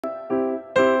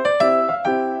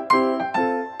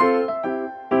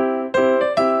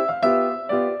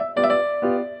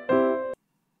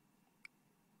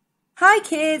Hi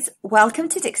kids, welcome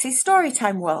to Dixie's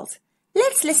Storytime World.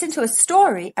 Let's listen to a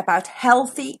story about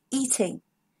healthy eating.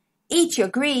 Eat Your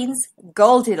Greens,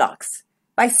 Goldilocks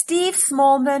by Steve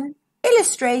Smallman,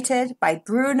 illustrated by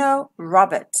Bruno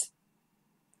Robert.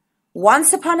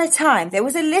 Once upon a time there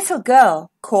was a little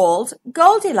girl called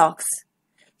Goldilocks.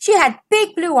 She had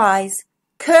big blue eyes,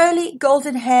 curly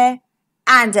golden hair,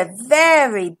 and a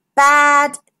very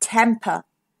bad temper.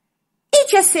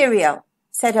 Eat your cereal,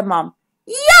 said her mum.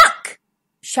 Yuck!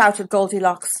 Shouted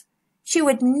Goldilocks. She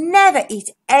would never eat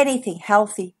anything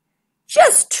healthy.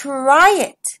 Just try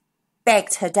it,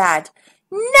 begged her dad.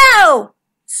 No!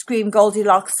 Screamed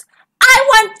Goldilocks. I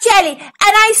want jelly and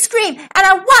ice cream and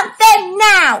I want them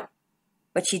now!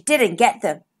 But she didn't get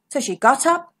them, so she got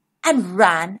up and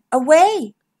ran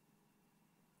away.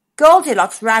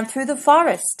 Goldilocks ran through the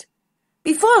forest.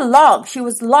 Before long she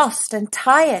was lost and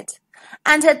tired,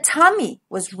 and her tummy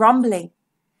was rumbling.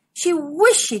 She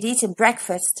wished she'd eaten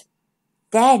breakfast.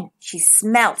 Then she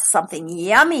smelt something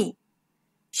yummy.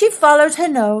 She followed her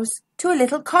nose to a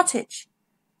little cottage.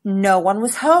 No one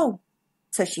was home,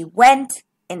 so she went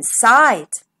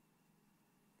inside.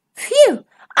 Phew,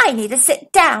 I need to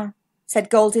sit down, said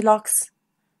Goldilocks.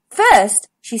 First,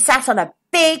 she sat on a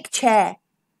big chair.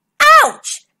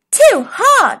 Ouch! Too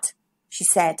hard, she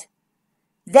said.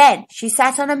 Then she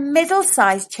sat on a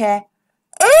middle-sized chair.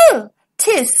 Ooh,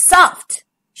 too soft,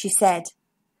 she said.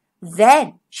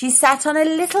 Then she sat on a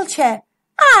little chair.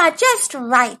 Ah, just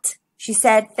right, she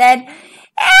said. Then,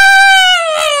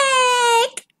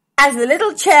 eek! As the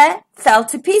little chair fell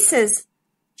to pieces,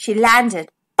 she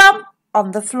landed bump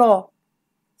on the floor.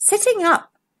 Sitting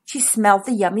up, she smelled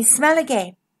the yummy smell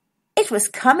again. It was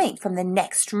coming from the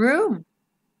next room.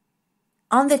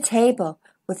 On the table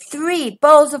were 3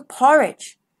 bowls of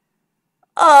porridge.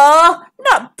 Oh,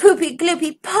 not poopy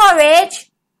gloopy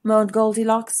porridge, moaned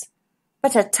Goldilocks.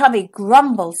 But her tummy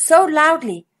grumbled so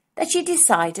loudly that she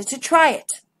decided to try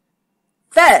it.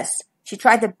 First, she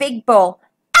tried the big bowl.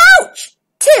 Ouch!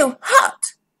 Too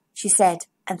hot, she said,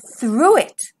 and threw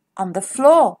it on the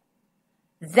floor.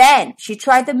 Then she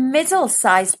tried the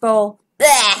middle-sized bowl.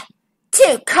 Bleh!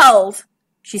 Too cold,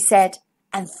 she said,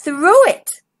 and threw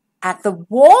it at the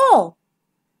wall.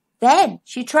 Then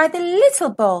she tried the little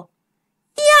bowl.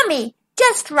 Yummy,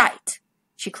 just right,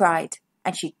 she cried,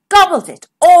 and she gobbled it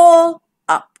all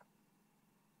up.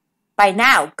 By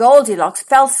now Goldilocks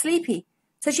felt sleepy,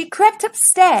 so she crept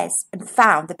upstairs and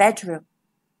found the bedroom.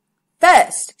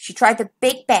 First she tried the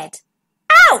big bed.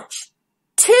 Ouch!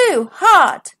 Too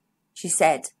hard, she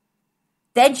said.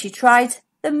 Then she tried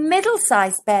the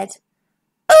middle-sized bed.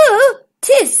 Ooh,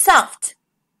 too soft,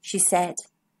 she said.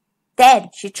 Then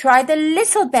she tried the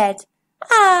little bed.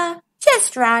 Ah,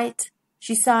 just right,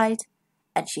 she sighed,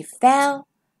 and she fell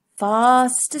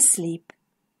fast asleep.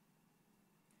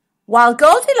 While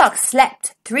Goldilocks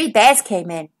slept, 3 bears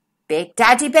came in. Big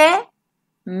Daddy Bear,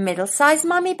 middle-sized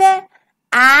Mummy Bear,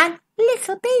 and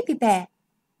little Baby Bear.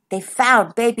 They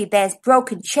found Baby Bear's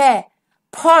broken chair,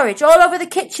 porridge all over the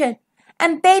kitchen,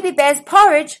 and Baby Bear's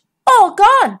porridge all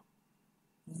gone.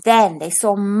 Then they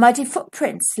saw muddy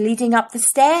footprints leading up the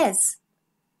stairs.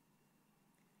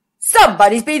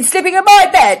 Somebody's been sleeping in my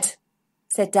bed,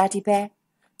 said Daddy Bear.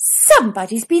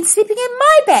 Somebody's been sleeping in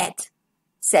my bed,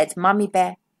 said Mummy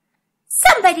Bear.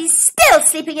 Somebody's still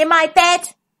sleeping in my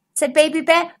bed, said Baby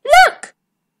Bear. Look!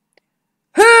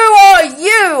 Who are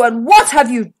you and what have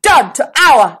you done to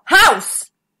our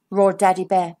house? Roared Daddy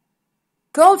Bear.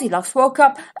 Goldilocks woke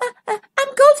up. I'm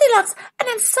Goldilocks and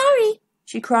I'm sorry,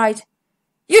 she cried.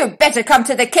 You better come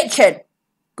to the kitchen,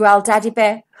 growled Daddy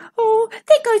Bear. Oh,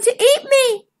 they're going to eat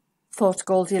me, thought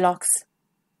Goldilocks.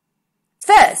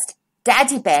 First,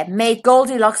 Daddy Bear made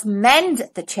Goldilocks mend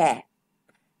the chair.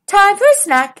 Time for a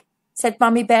snack, said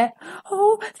Mummy Bear.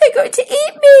 Oh, they're going to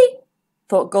eat me,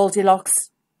 thought Goldilocks.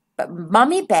 But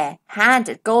Mummy Bear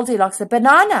handed Goldilocks a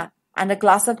banana and a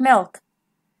glass of milk.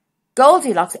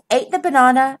 Goldilocks ate the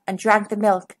banana and drank the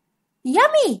milk.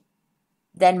 Yummy!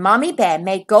 Then Mummy Bear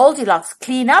made Goldilocks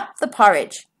clean up the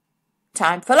porridge.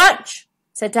 Time for lunch,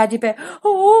 said Daddy Bear.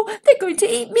 Oh, they're going to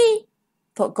eat me,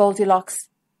 thought Goldilocks.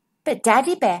 But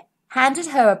Daddy Bear handed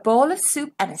her a bowl of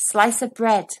soup and a slice of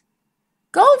bread.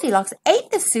 Goldilocks ate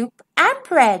the soup and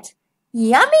bread.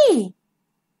 Yummy!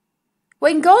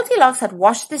 When Goldilocks had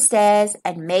washed the stairs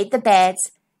and made the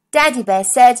beds, Daddy Bear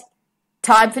said,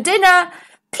 Time for dinner.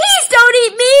 Please don't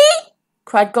eat me,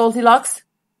 cried Goldilocks.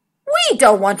 We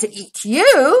don't want to eat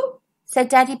you, said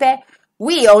Daddy Bear.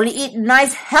 We only eat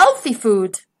nice healthy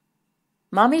food.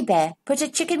 Mummy Bear put a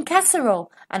chicken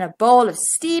casserole and a bowl of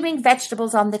steaming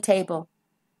vegetables on the table.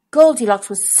 Goldilocks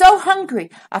was so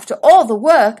hungry after all the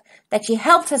work that she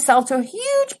helped herself to a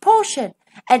huge portion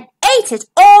and ate it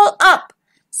all up.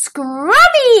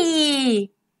 Scrummy!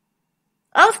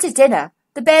 After dinner,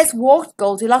 the bears walked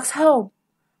Goldilocks home.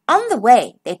 On the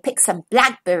way, they picked some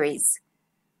blackberries.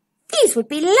 "These would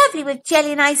be lovely with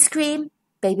jelly and ice cream,"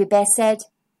 Baby Bear said.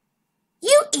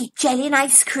 "You eat jelly and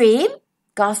ice cream?"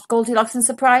 gasped Goldilocks in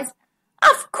surprise.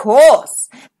 "Of course,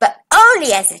 but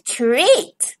only as a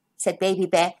treat," said Baby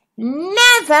Bear.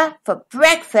 "Never for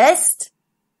breakfast."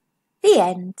 The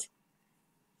end.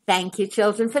 Thank you,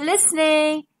 children, for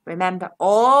listening. Remember,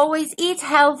 always eat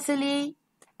healthily.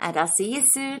 And I'll see you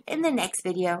soon in the next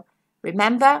video.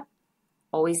 Remember,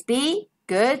 always be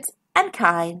good and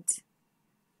kind.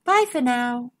 Bye for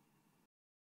now.